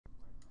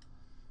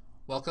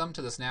Welcome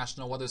to this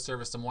National Weather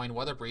Service Des Moines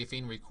weather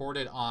briefing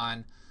recorded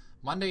on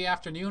Monday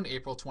afternoon,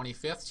 April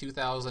 25th,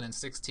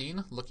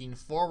 2016, looking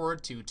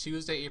forward to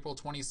Tuesday, April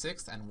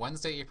 26th and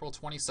Wednesday, April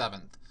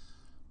 27th.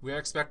 We are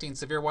expecting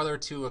severe weather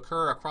to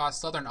occur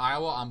across southern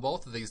Iowa on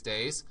both of these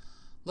days.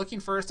 Looking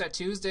first at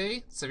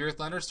Tuesday, severe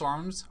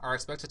thunderstorms are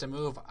expected to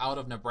move out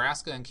of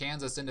Nebraska and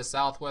Kansas into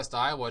southwest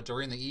Iowa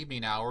during the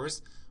evening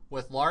hours,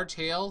 with large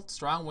hail,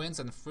 strong winds,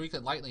 and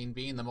frequent lightning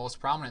being the most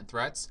prominent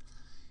threats.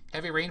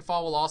 Heavy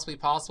rainfall will also be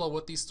possible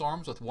with these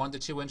storms, with 1 to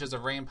 2 inches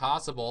of rain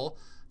possible.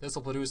 This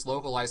will produce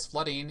localized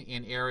flooding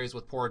in areas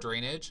with poor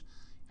drainage.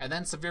 And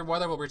then severe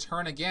weather will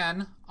return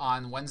again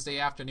on Wednesday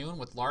afternoon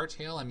with large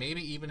hail and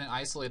maybe even an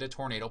isolated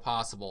tornado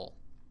possible.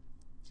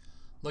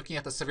 Looking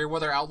at the severe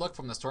weather outlook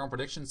from the Storm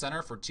Prediction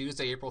Center for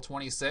Tuesday, April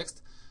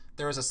 26th,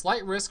 there is a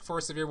slight risk for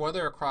severe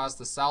weather across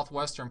the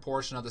southwestern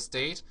portion of the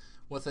state,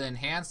 with an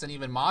enhanced and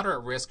even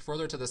moderate risk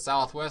further to the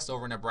southwest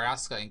over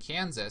Nebraska and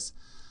Kansas.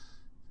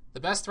 The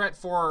best threat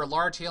for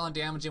large hail and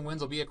damaging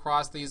winds will be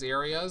across these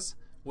areas,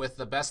 with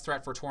the best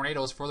threat for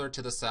tornadoes further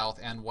to the south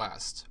and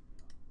west.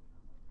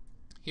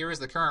 Here is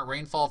the current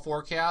rainfall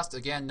forecast.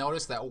 Again,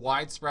 notice that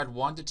widespread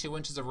 1 to 2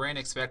 inches of rain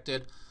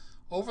expected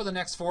over the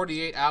next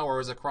 48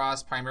 hours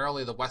across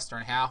primarily the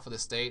western half of the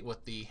state,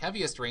 with the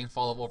heaviest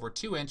rainfall of over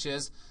 2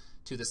 inches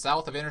to the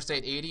south of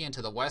Interstate 80 and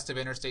to the west of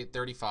Interstate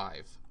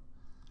 35.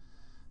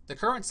 The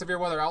current severe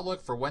weather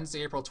outlook for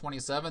Wednesday, April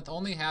 27th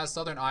only has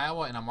southern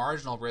Iowa and a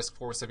marginal risk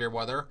for severe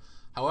weather.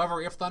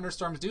 However, if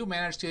thunderstorms do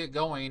manage to get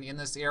going in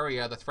this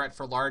area, the threat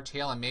for large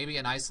hail and maybe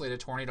an isolated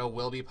tornado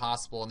will be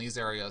possible in these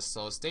areas.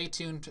 So stay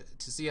tuned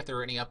to see if there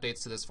are any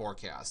updates to this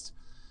forecast.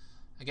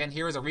 Again,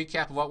 here is a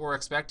recap of what we're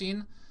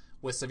expecting,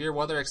 with severe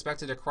weather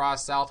expected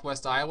across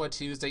southwest Iowa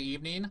Tuesday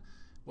evening,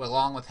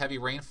 along with heavy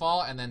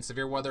rainfall, and then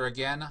severe weather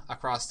again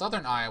across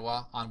southern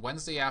Iowa on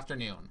Wednesday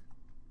afternoon.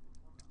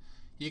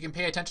 You can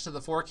pay attention to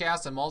the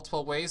forecast in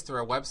multiple ways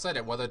through our website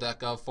at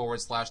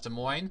weather.gov/Des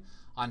Moines,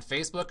 on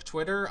Facebook,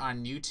 Twitter,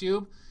 on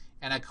YouTube,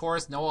 and of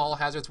course, Know All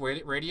Hazards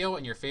Radio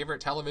and your favorite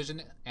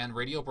television and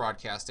radio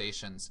broadcast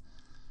stations.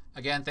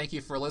 Again, thank you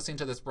for listening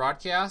to this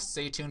broadcast.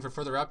 Stay tuned for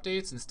further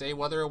updates and stay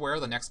weather aware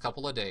the next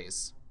couple of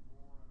days.